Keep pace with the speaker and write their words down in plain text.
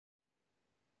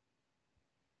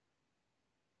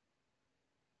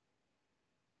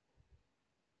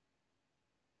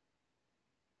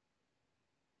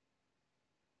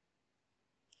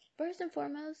First and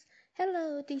foremost,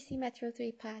 hello, DC Metro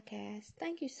 3 podcast.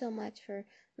 Thank you so much for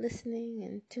listening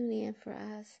and tuning in for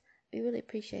us. We really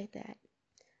appreciate that.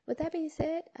 With that being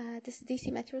said, this is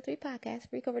DC Metro 3 podcast,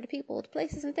 where we cover the people, the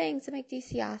places, and things that make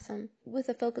DC awesome, with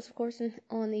a focus, of course,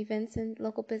 on events and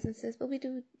local businesses, but we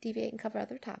do deviate and cover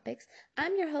other topics.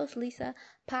 I'm your host, Lisa,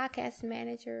 podcast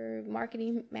manager,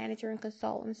 marketing manager, and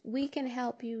consultant. We can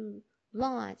help you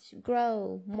launch,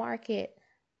 grow, market,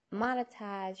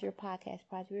 monetize your podcast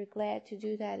project. We're glad to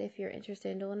do that if you're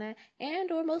interested in doing that. And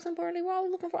or most importantly, we're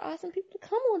always looking for awesome people to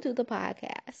come onto the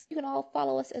podcast. You can all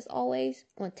follow us as always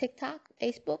on TikTok,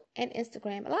 Facebook, and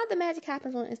Instagram. A lot of the magic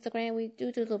happens on Instagram. We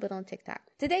do a little bit on TikTok.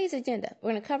 Today's agenda,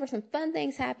 we're going to cover some fun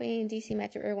things happening in DC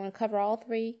Metro. We're going to cover all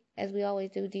three, as we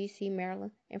always do, DC,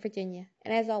 Maryland, and Virginia.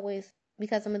 And as always,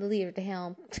 because I'm the leader at the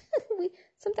helm, we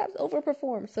sometimes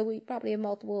overperform, so we probably have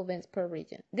multiple events per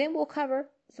region. Then we'll cover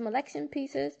some election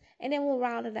pieces, and then we'll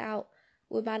round it out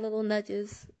with my little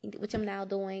nudges, which I'm now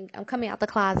doing. I'm coming out the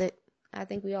closet. I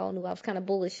think we all knew I was kind of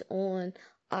bullish on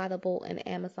Audible and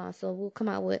Amazon, so we'll come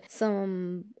out with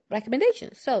some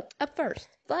recommendations. So up first,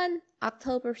 fun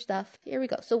October stuff. Here we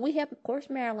go. So we have, of course,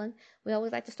 Maryland. We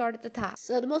always like to start at the top.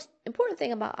 So the most important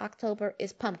thing about October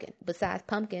is pumpkin. Besides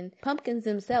pumpkins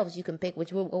themselves you can pick,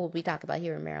 which we'll be talking about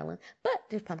here in Maryland. But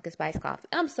there's pumpkin spice coffee.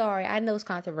 I'm sorry, I know it's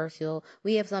controversial.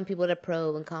 We have some people that are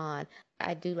pro and con.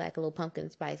 I do like a little pumpkin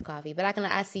spice coffee, but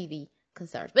I see the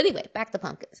concerns. But anyway, back to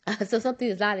pumpkins. So something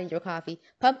that's not in your coffee,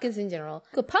 pumpkins in general.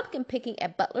 Go pumpkin picking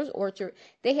at Butler's Orchard.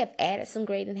 They have added some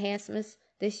great enhancements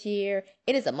this year.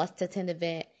 It is a must-attend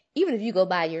event, even if you go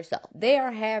by yourself. They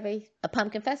are having a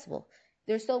pumpkin festival.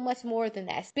 There's so much more than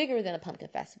that. It's bigger than a pumpkin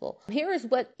festival. Here is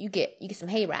what you get. You get some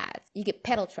hay rides. You get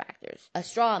pedal tractors, a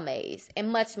straw maze,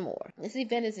 and much more. This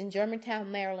event is in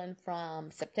Germantown, Maryland from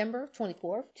September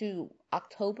 24th to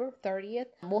October 30th.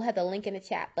 We'll have the link in the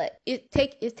chat, but it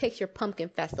takes your pumpkin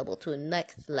festival to the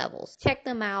next levels. Check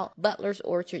them out. Butler's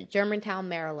Orchard, Germantown,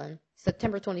 Maryland,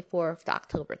 September 24th to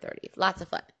October 30th. Lots of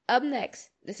fun. Up next,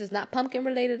 this is not pumpkin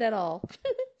related at all.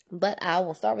 But I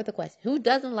will start with the question. Who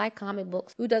doesn't like comic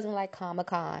books? Who doesn't like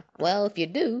Comic-Con? Well, if you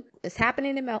do, it's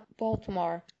happening in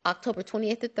Baltimore, October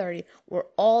 28th to 30th, where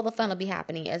all the fun will be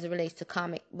happening as it relates to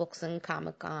comic books and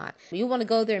Comic-Con. You want to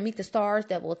go there and meet the stars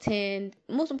that will attend.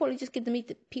 Most importantly, just get to meet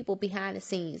the people behind the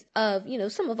scenes of,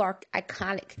 some of our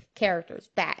iconic characters.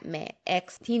 Batman,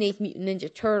 X, Teenage Mutant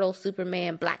Ninja Turtles,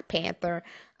 Superman, Black Panther.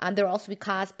 There'll also be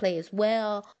cosplay as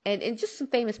well. And just some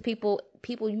famous people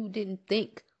you didn't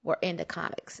think were into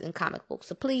comics and comic books.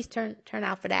 So please turn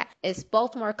out for that. It's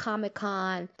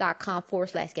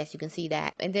BaltimoreComicCon.com/guest. You can see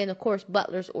that. And then, of course,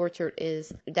 Butler's Orchard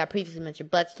is, that I previously mentioned,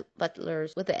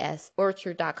 Butler's with the S,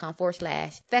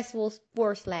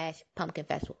 orchard.com/festivals/pumpkin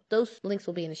festival. Those links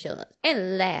will be in the show notes.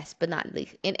 And last but not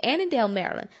least, in Annandale,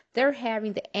 Maryland, they're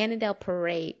having the Annandale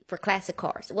Parade for classic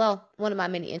cars. Well, one of my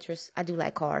many interests, I do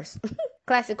like cars.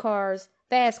 Classic cars,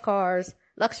 fast cars,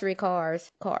 luxury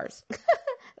cars.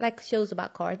 Like shows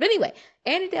about cars. But anyway,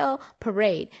 Annandale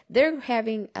Parade. They're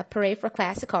having a parade for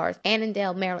classic cars.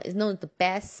 Annandale, Maryland is known as the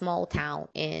best small town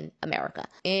in America.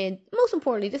 And most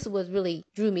importantly, this is what really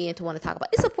drew me in to want to talk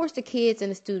about. It supports the kids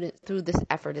and the students through this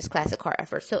effort, this classic car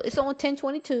effort. So it's on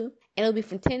 10/22, and it'll be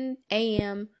from 10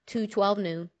 a.m. to 12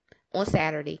 noon on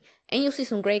Saturday. And you'll see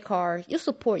some great cars. You'll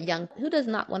support who does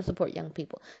not want to support young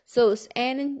people? So it's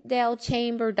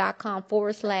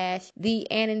AnnandaleChamber.com/the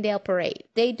Annandale Parade.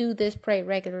 They do this parade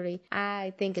regularly.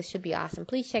 I think it should be awesome.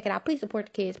 Please check it out. Please support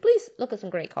the kids. Please look at some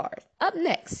great cars. Up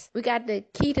next, we got the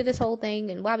key to this whole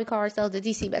thing and why we call ourselves the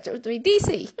DC Metro 3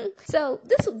 DC. So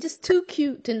this is just too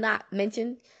cute to not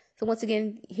mention. So once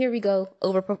again, here we go,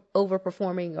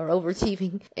 overperforming or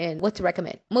overachieving, and what to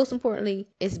recommend. Most importantly,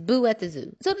 it's Boo at the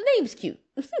Zoo. So the name's cute.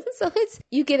 So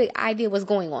you get an idea what's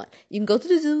going on. You can go to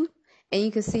the zoo, and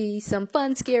you can see some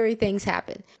fun, scary things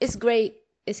happen. It's great.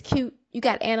 It's cute. You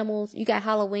got animals. You got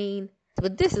Halloween.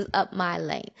 But this is up my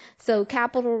lane. So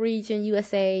Capital Region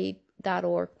USA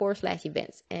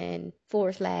 .org/events and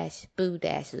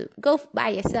 /boo-zoo. Go by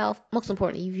yourself. Most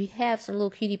importantly, if you have some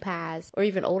little cutie pies or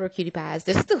even older cutie pies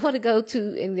that still want to go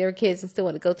to, and their kids and still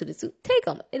want to go to the zoo, take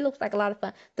them. It looks like a lot of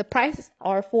fun. The prices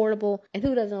are affordable, and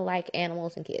who doesn't like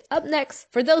animals and kids? Up next,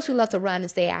 for those who love to run and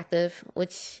stay active,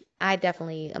 which I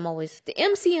definitely am always, the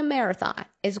MCM Marathon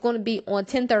is going to be on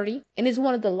 10/30 and is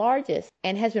one of the largest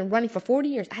and has been running for 40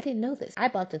 years. I didn't know this. I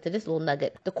bumped into this little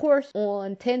nugget. The course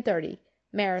on 10/30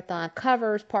 Marathon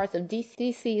covers parts of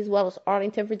DC as well as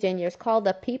Arlington, Virginia. It's called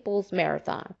the People's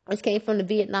Marathon, which came from the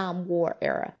Vietnam War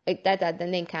era. The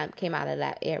name came out of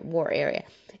that war area.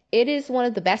 It is one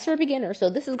of the best for beginners, so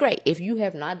this is great. If you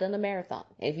have not done a marathon,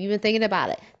 if you've been thinking about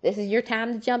it, this is your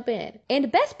time to jump in. And the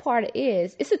best part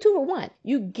is, it's a 2-for-1.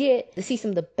 You get to see some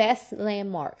of the best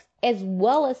landmarks, as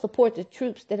well as support the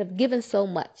troops that have given so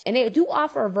much. And they do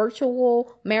offer a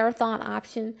virtual marathon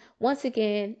option. Once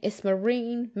again, it's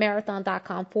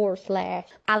marinemarathon.com /.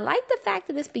 I like the fact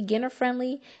that it's beginner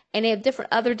friendly, and they have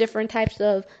different types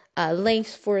of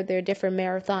lengths for their different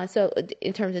marathons. So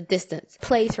in terms of distance,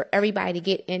 place for everybody to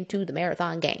get into the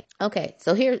marathon game. Okay,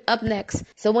 so here up next.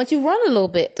 So once you run a little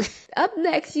bit, up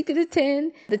next you can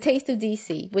attend the Taste of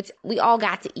DC, which we all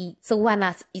got to eat. So why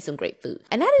not eat some great food?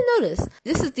 And I didn't notice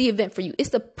this is the event for you. It's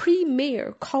the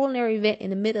premier culinary event in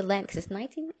the Mid-Atlantic since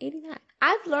 1989.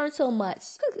 I've learned so much.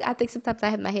 I think sometimes I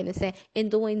have my head in the sand in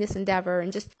doing this endeavor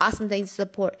and just awesome things to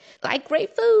support. Like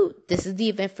great food. This is the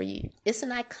event for you. It's an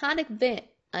iconic event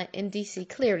in DC,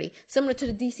 clearly. Similar to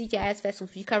the DC Jazz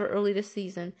Festival you covered early this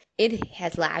season. It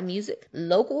has live music,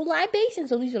 local libations,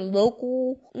 so these are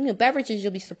local beverages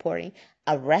you'll be supporting,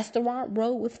 a restaurant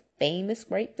row with famous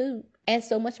great food, and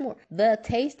so much more.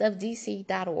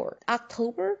 TheTasteofDC.org.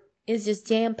 October is just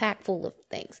jam-packed full of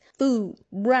things. Food,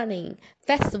 running,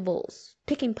 festivals,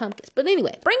 picking pumpkins. But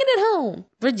anyway, bringing it home,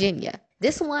 Virginia.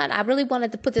 This one, I really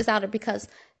wanted to put this out there because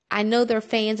I know they're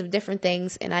fans of different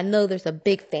things, and I know there's a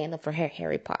big fandom for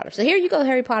Harry Potter. So here you go,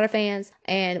 Harry Potter fans,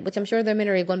 and which I'm sure there are many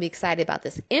are going to be excited about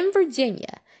this. In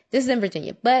Virginia, this is in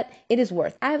Virginia, but it is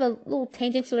worth. I have a little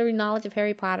tangential knowledge of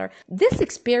Harry Potter. This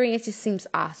experience just seems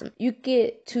awesome. You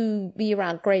get to be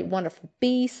around great, wonderful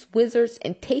beasts, wizards,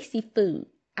 and tasty food.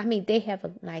 I mean, they have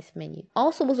a nice menu.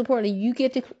 Also, most importantly, you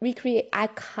get to recreate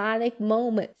iconic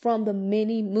moments from the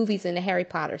many movies in the Harry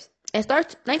Potters. And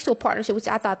starts thanks to a partnership, which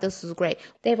I thought this was great.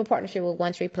 They have a partnership with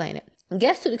One Tree Planet.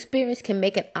 Guests to the experience can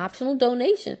make an optional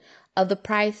donation of the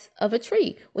price of a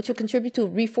tree, which will contribute to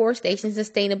reforestation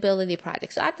sustainability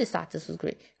projects. So I just thought this was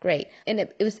great. And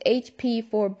it was HP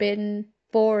Forbidden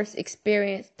Forest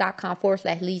Experience.com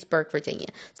 /Leesburg, Virginia.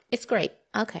 It's great.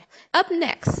 Okay. Up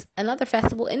next, another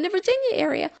festival in the Virginia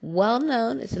area. Well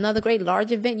known. It's another great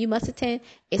large event you must attend.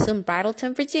 It's in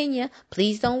Bridleton, Virginia.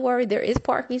 Please don't worry. There is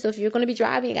parking. So if you're going to be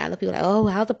driving, you got to people like, oh,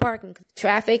 how's the parking?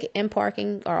 Traffic and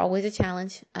parking are always a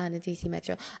challenge on the DC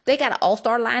Metro. They got an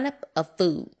all-star lineup of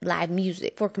food, live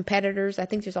music for competitors. I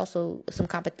think there's also some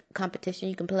competition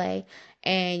you can play.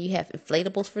 And you have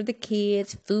inflatables for the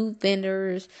kids, food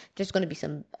vendors. There's going to be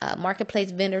some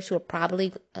marketplace vendors who are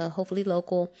probably, hopefully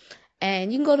local.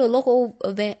 And you can go to a local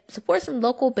event, support some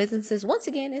local businesses. Once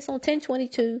again, it's on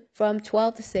 10/22 from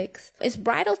 12 to 6. It's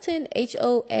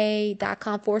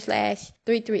BridletonHOA.com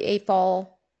 /338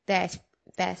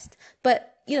 fall-fest.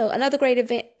 But, another great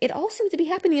event. It all seems to be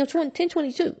happening on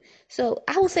 10/22. So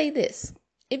I will say this.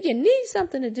 If you need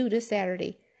something to do this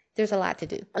Saturday, there's a lot to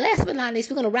do. Last but not least,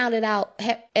 we're going to round it out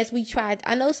as we tried.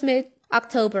 I know it's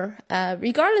mid-October.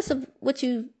 Regardless of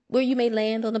where you may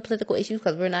land on the political issues,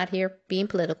 because we're not here being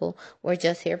political. We're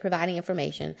just here providing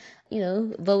information.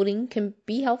 Voting can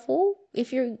be helpful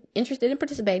if you're interested in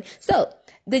participating. So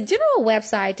the general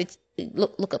website to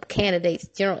look up candidates,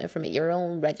 general information, your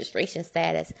own registration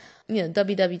status,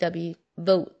 www.vote.org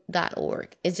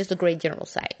is just a great general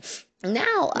site.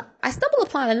 Now, I stumbled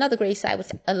upon another great site,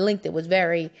 a link that was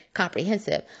very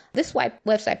comprehensive. This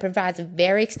website provides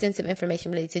very extensive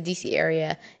information related to DC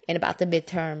area and about the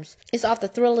midterms. It's off the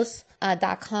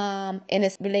Thrillist.com, and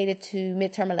it's related to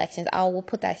midterm elections. I will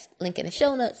put that link in the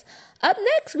show notes. Up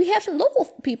next, we have some local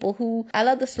people who, I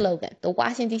love the slogan, the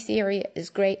Washington, D.C. area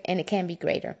is great and it can be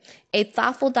greater. A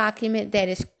thoughtful document that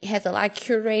has a lot of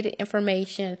curated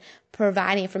information,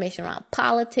 providing information around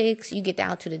politics. You get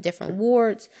down to the different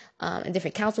wards and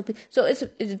different council people. So it's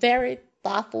very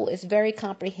thoughtful. It's very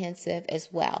comprehensive as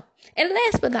well. And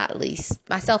last but not least,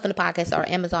 myself and the podcast are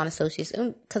Amazon associates,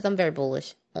 because I'm very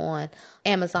bullish on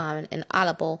Amazon and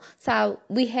Audible. So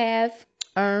we have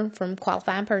earn from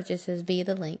qualifying purchases via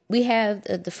the link. We have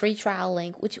the free trial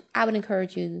link, which I would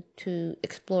encourage you to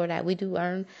explore that. We do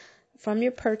earn from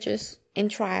your purchase and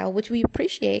trial, which we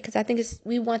appreciate, because I think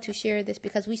we want to share this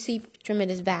because we see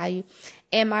tremendous value.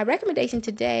 And my recommendation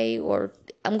today, or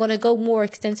I'm going to go more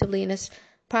extensively in this,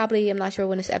 probably, I'm not sure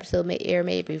when this episode may air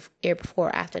before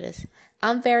or after this.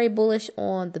 I'm very bullish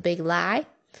on The Big Lie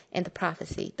and The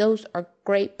Prophecy. Those are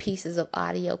great pieces of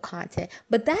audio content,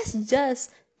 but that's just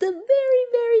the very,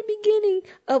 very beginning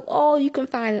of all you can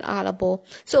find in Audible.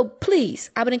 So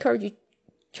please, I would encourage you,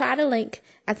 try the link.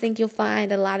 I think you'll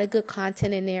find a lot of good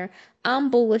content in there. I'm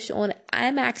bullish on it.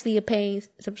 I'm actually a paying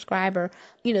subscriber.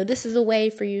 This is a way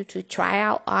for you to try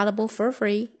out Audible for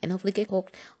free and hopefully get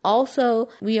hooked. Also,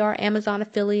 we are Amazon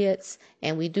affiliates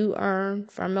and we do earn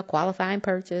from a qualifying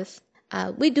purchase.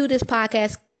 We do this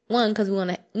podcast One, because we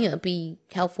want to, be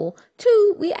helpful.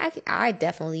 Two, I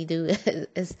definitely do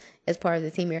as part of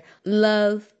the team here,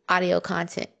 love audio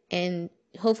content, and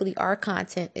hopefully our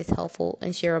content is helpful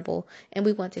and shareable, and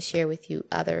we want to share with you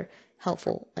other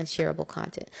helpful and shareable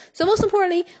content. So most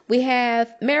importantly, we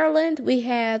have Maryland. We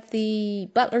have the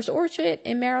Butler's Orchard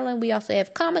in Maryland. We also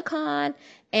have Comic-Con,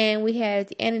 and we have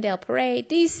the Annandale Parade,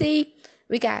 DC.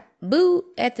 We got Boo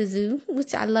at the Zoo,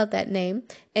 which I love that name.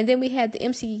 And then we have the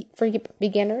MC for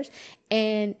Beginners,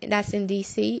 and that's in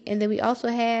DC. And then we also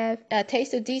have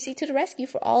Taste of DC to the rescue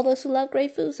for all those who love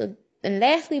great food. So, and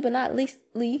lastly but not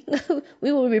leastly,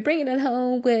 we will be bringing it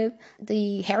home with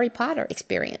the Harry Potter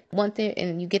experience. One thing,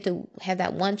 and you get to have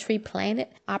that One Tree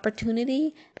Planet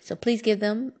opportunity. So please give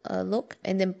them a look.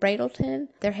 And then Bradelton,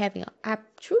 they're having, I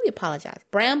truly apologize,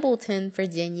 Brambleton,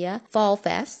 Virginia Fall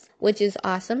Fest, which is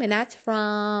awesome. And that's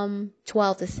from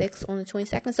 12 to 6 on the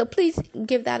 22nd. So please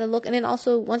give that a look. And then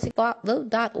also, once again,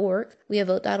 vote.org. We have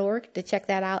vote.org to check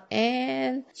that out.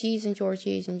 And G's and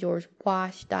George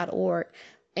Wash.org.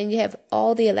 And you have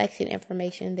all the election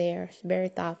information there. It's very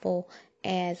thoughtful,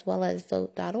 as well as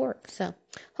vote.org. So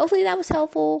hopefully that was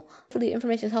helpful. Hopefully the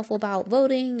information is helpful about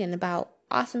voting and about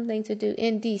awesome things to do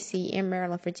in DC, in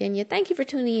Maryland, Virginia. Thank you for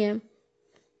tuning in.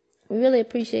 We really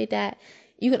appreciate that.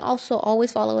 You can also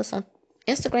always follow us on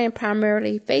Instagram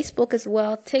primarily, Facebook as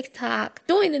well, TikTok.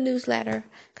 Join the newsletter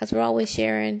because we're always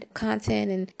sharing content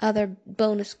and other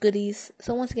bonus goodies.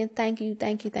 So once again, thank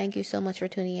you so much for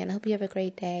tuning in. I hope you have a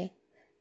great day.